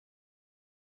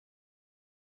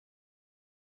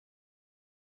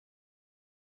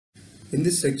In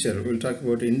this lecture, we'll talk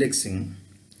about indexing.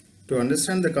 To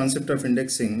understand the concept of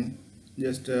indexing,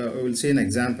 just we'll see an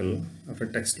example of a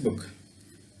textbook.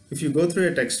 If you go through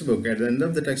a textbook, at the end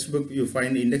of the textbook, you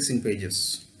find indexing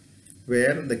pages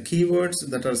where the keywords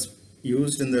that are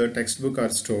used in the textbook are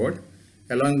stored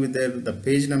along with the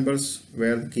page numbers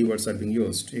where the keywords are being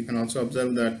used. You can also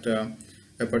observe that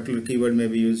a particular keyword may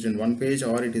be used in one page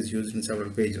or it is used in several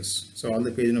pages. So all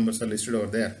the page numbers are listed over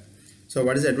there. So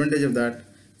what is the advantage of that?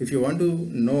 If you want to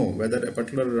know whether a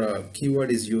particular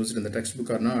keyword is used in the textbook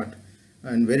or not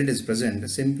and where it is present,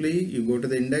 simply you go to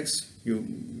the index,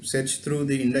 you search through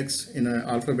the index in an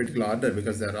alphabetical order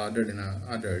because they are ordered in a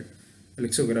ordered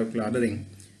lexicographical ordering.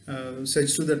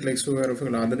 Search through that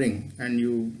lexicographical ordering and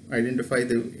you identify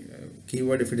the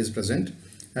keyword if it is present,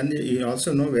 and you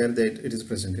also know where it is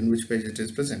present, in which page it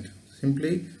is present.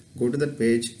 Simply go to that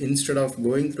page. Instead of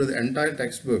going through the entire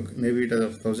textbook, maybe it has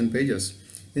 1,000 pages,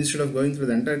 instead of going through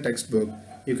the entire textbook,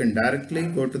 you can directly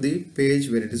go to the page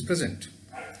where it is present.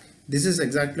 This is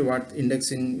exactly what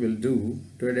indexing will do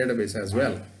to a database as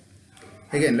well.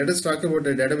 Again, let us talk about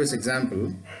a database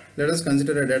example. Let us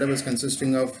consider a database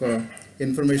consisting of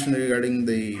information regarding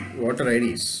the water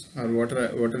IDs or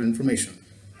water information.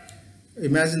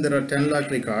 Imagine there are 10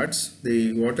 lakh records.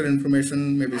 The water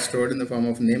information may be stored in the form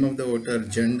of name of the voter,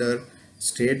 gender,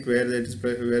 state where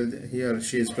he or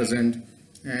she is present,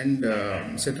 and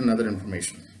certain other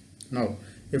information. Now,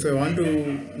 if I want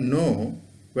to know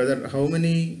whether how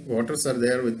many voters are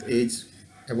there with age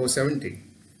above 70,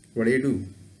 what do?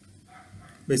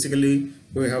 Basically,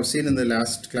 we have seen in the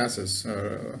last classes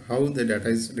how the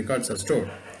records are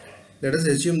stored. Let us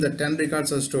assume that 10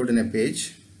 records are stored in a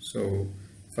page. So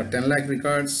for 10 lakh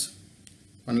records,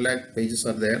 1 lakh pages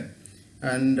are there,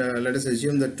 and let us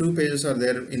assume that 2 pages are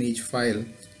there in each file,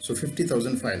 so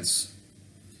 50,000 files.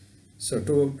 So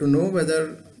to know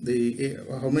whether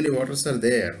how many voters are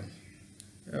there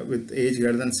with age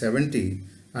greater than 70,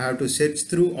 I have to search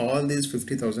through all these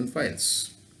 50,000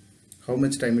 files. How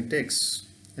much time it takes,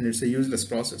 and it's a useless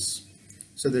process.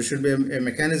 So there should be a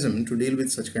mechanism to deal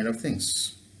with such kind of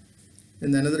things.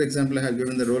 In another example, I have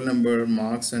given the roll number,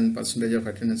 marks, and percentage of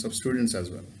attendance of students as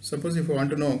well. Suppose if you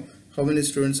want to know how many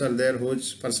students are there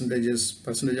whose percentage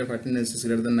of attendance is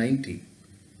greater than 90,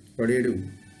 what do?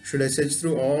 Should I search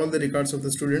through all the records of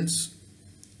the students?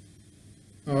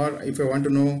 Or if I want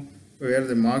to know where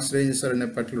the marks ranges are in a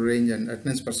particular range and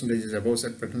attendance percentage is above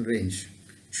that particular range,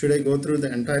 should I go through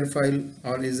the entire file,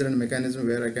 or is there a mechanism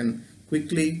where I can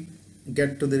quickly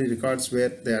get to the records where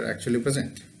they are actually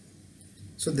present?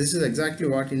 So this is exactly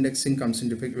what indexing comes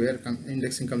into picture,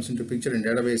 in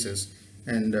databases,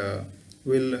 and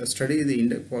we'll study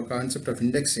the concept of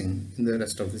indexing in the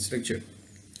rest of this lecture.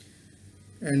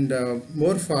 And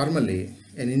more formally,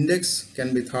 an index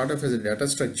can be thought of as a data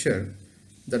structure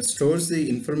that stores the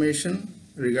information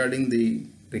regarding the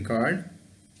record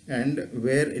and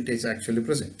where it is actually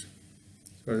present.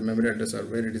 So the memory address or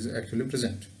where it is actually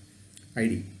present,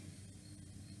 ID.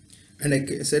 And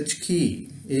a search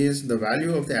key is the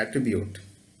value of the attribute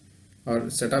or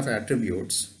set of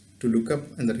attributes to look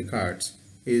up in the records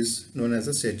is known as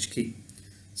a search key.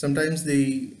 Sometimes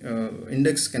the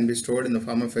index can be stored in the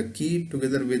form of a key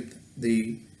together with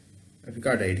the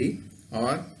record ID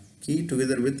or key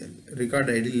together with record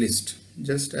ID list,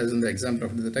 just as in the example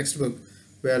of the textbook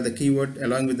where the keyword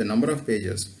along with the number of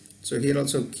pages. So here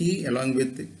also key along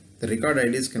with the record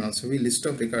IDs can also be, list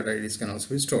of record IDs can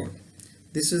also be stored.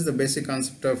 This is the basic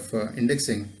concept of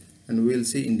indexing, and we will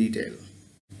see in detail.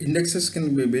 Indexes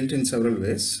can be built in several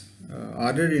ways.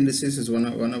 Ordered indices is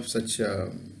one of such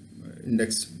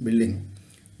index building,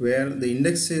 where the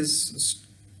index is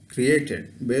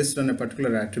created based on a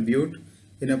particular attribute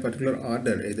in a particular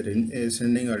order, either in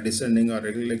ascending or descending or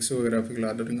lexicographical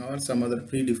ordering or some other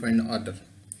predefined order.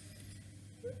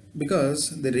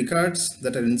 Because the records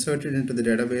that are inserted into the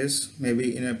database may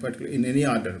be in any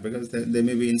order, because they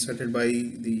may be inserted by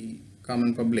the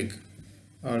common public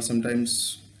or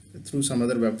sometimes through some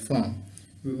other web form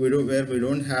where we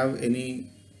don't have any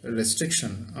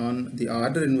restriction on the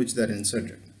order in which they are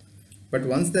inserted. But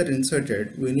once they are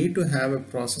inserted, we need to have a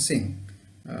processing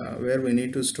where we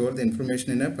need to store the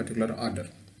information in a particular order.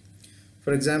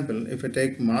 For example, if I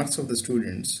take marks of the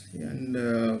students, and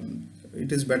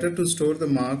it is better to store the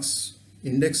marks,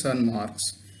 index on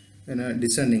marks, in a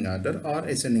descending order or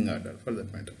ascending order for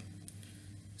that matter.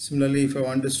 Similarly, if I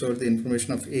want to store the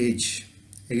information of age,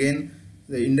 again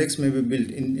the index may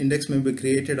be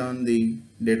created on the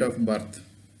date of birth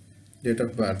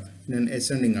in an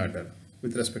ascending order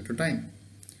with respect to time.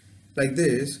 Like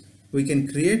this, we can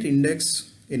create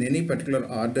index in any particular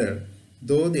order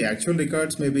Though the actual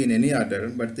records may be in any order,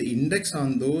 but the index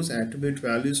on those attribute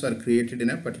values are created in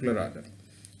a particular order.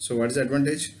 So what is the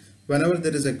advantage? Whenever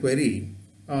there is a query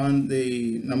on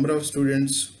the number of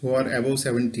students who are above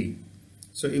 70,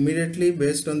 so immediately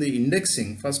based on the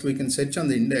indexing, first we can search on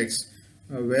the index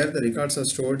where the records are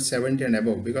stored 70 and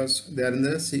above, because they are in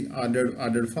the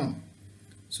ordered form.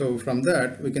 So from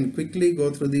that we can quickly go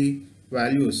through the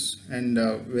values and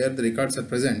where the records are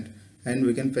present, and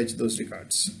we can fetch those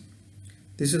records.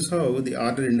 This is how the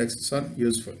ordered indexes are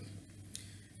useful.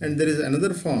 And there is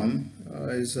another form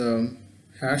is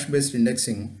hash based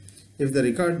indexing. If the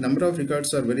number of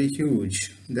records are very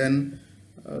huge, then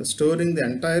storing the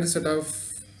entire set of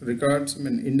records,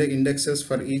 indexes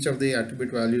for each of the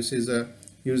attribute values is a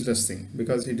useless thing,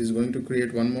 because it is going to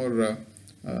create one more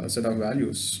set of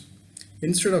values.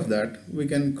 Instead of that, we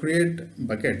can create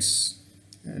buckets,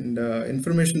 and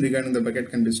information regarding the bucket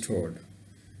can be stored.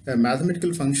 A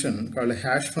mathematical function called a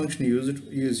hash function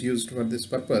is used for this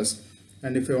purpose.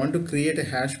 And if you want to create a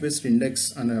hash based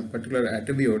index on a particular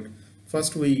attribute,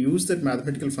 first we use that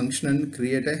mathematical function and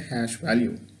create a hash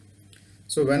value.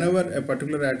 So whenever a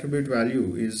particular attribute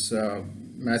value is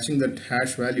matching that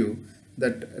hash value,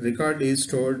 that record is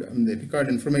stored, the record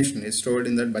information is stored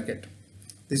in that bucket.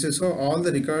 This is how all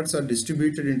the records are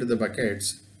distributed into the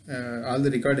buckets. All the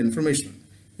record information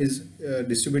is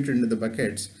distributed into the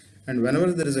buckets, and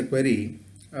whenever there is a query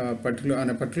on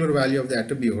a particular value of the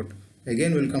attribute,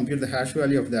 again we'll compute the hash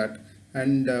value of that,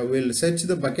 and we'll search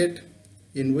the bucket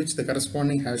in which the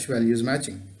corresponding hash value is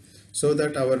matching, so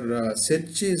that our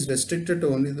search is restricted to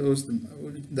only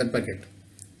that bucket.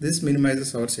 This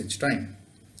minimizes our search time.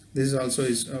 This also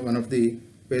is one of the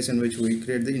ways in which we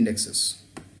create the indexes.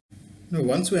 Now,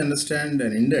 once we understand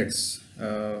an index,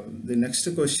 the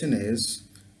next question is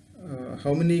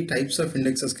how many types of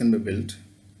indexes can be built,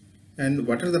 and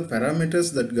what are the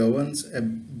parameters that governs a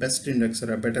best index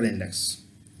or a better index.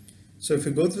 So if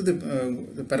you go through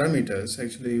the parameters,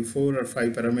 actually 4 or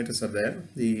 5 parameters are there.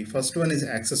 The first one is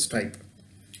access type.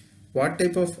 What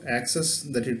type of access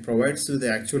that it provides to the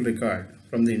actual record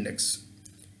from the index.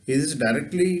 Is it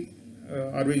directly,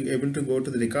 are we able to go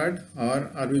to the record,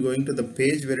 or are we going to the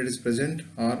page where it is present,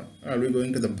 or are we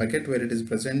going to the bucket where it is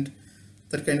present?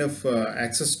 That kind of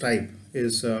access type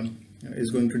is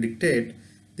going to dictate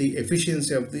the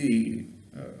efficiency of the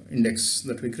index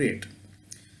that we create.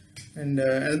 And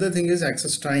another thing is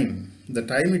access time. The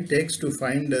time it takes to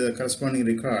find the corresponding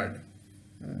record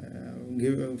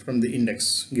from the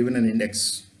index, given an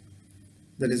index.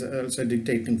 That is also a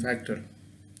dictating factor.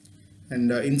 And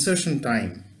insertion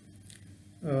time.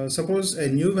 Suppose a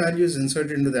new value is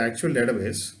inserted into the actual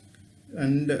database,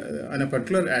 and on a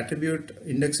particular attribute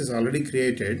index is already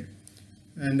created,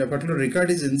 and a particular record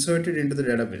is inserted into the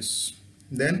database.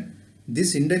 Then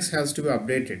this index has to be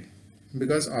updated,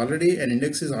 because already an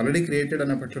index is already created on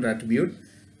a particular attribute,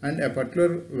 and a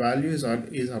particular value is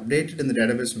updated in the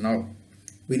database now.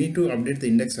 We need to update the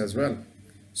index as well.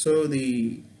 So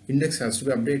the index has to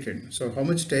be updated. So how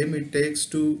much time it takes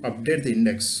to update the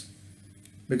index?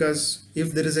 Because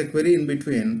if there is a query in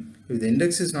between, if the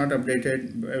index is not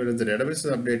updated, whereas the database is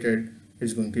updated,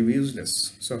 it's going to be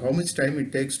useless. So how much time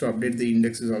it takes to update the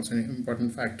index is also an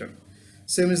important factor.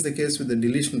 Same is the case with the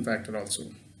deletion factor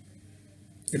also.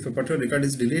 If a particular record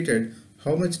is deleted,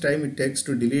 how much time it takes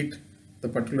to delete the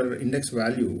particular index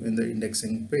value in the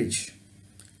indexing page.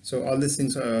 So all these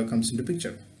things comes into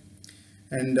picture.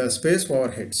 And space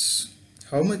overheads.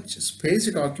 How much space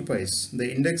it occupies,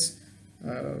 the index,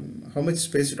 how much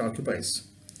space it occupies.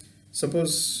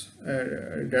 Suppose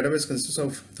a database consists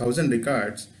of 1000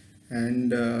 records,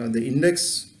 and the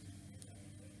index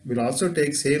will also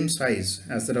take same size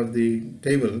as that of the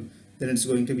table, then it's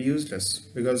going to be useless,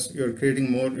 because you're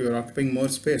occupying more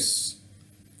space.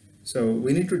 So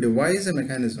we need to devise a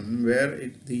mechanism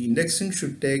where the indexing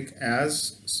should take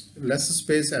as less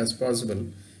space as possible,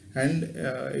 and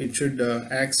we should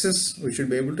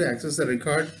be able to access the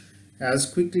record as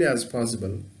quickly as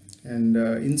possible, and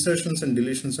insertions and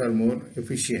deletions are more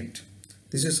efficient.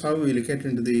 This is how we look at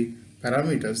into the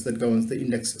parameters that governs the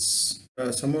indexes.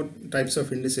 Some more types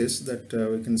of indices that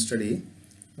we can study.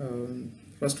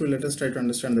 First, let us try to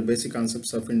understand the basic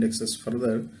concepts of indexes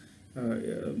further.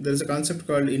 There is a concept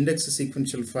called index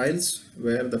sequential files,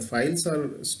 where the files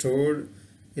are stored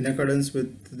in accordance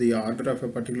with the order of a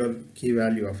particular key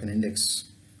value of an index.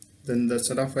 Then the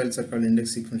set of files are called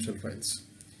index sequential files.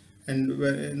 And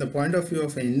in the point of view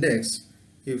of an index,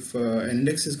 if an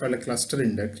index is called a clustered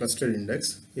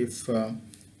index, if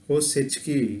host H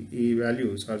key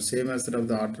values are same as that of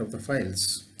the order of the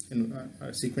files, in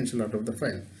sequential order of the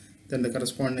file, then the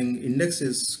corresponding index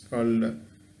is called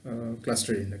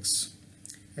clustered index.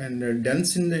 And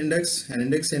dense in the index, an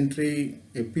index entry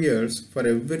appears for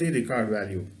every record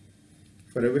value,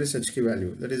 for every search key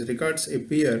value. That is, records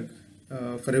appear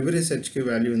for every search key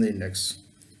value in the index.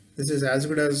 This is as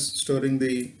good as storing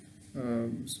the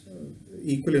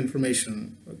equal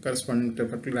information corresponding to a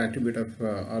particular attribute of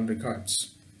all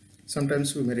records.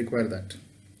 Sometimes we may require that.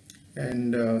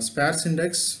 And sparse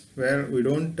index, where we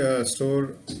don't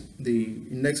store the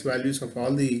index values of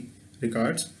all the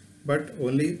records, but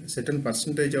only certain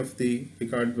percentage of the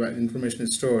record information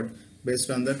is stored. Based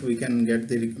on that, we can get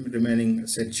the remaining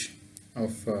search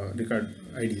of record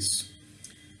IDs.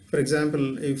 For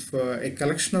example, if a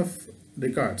collection of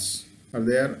records are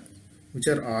there which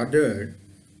are ordered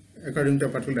according to a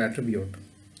particular attribute,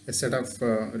 a set of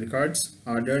records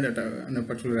ordered on a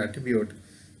particular attribute,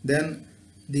 then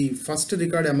the first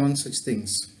record among such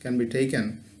things can be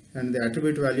taken and the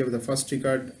attribute value of the first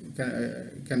record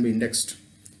can be indexed.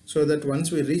 So that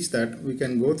once we reach that, we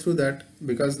can go through that,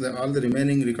 because all the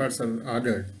remaining records are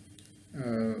ordered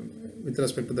with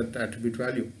respect to that attribute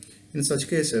value. In such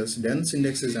cases, dense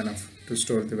index is enough to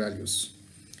store the values.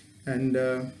 And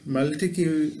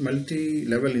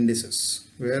multi-level indices,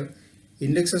 where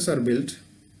indexes are built.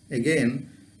 Again,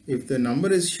 if the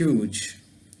number is huge,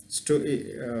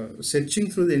 searching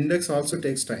through the index also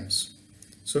takes times.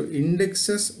 So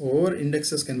indexes over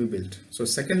indexes can be built. So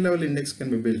second level index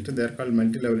can be built. They are called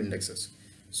multi-level indexes.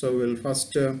 So we'll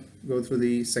first go through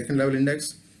the second level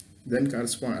index, then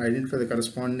identify the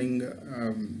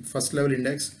corresponding first level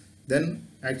index, then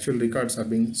actual records are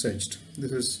being searched.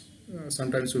 This is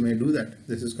sometimes we may do that.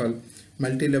 This is called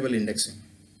multi-level indexing.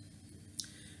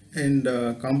 And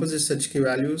composite search key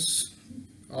values,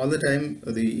 all the time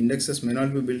the indexes may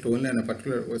not be built only on a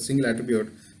particular single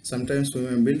attribute. Sometimes we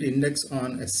may build index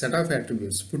on a set of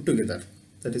attributes put together.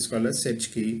 That is called a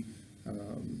search key,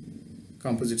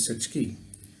 composite search key.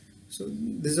 So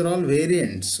these are all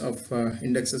variants of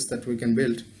indexes that we can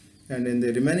build. And in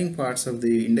the remaining parts of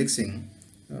the indexing,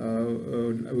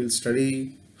 I will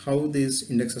study how these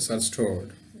indexes are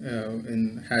stored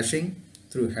in hashing,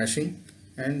 through hashing,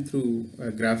 and through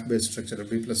a graph-based structure of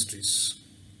B+ trees.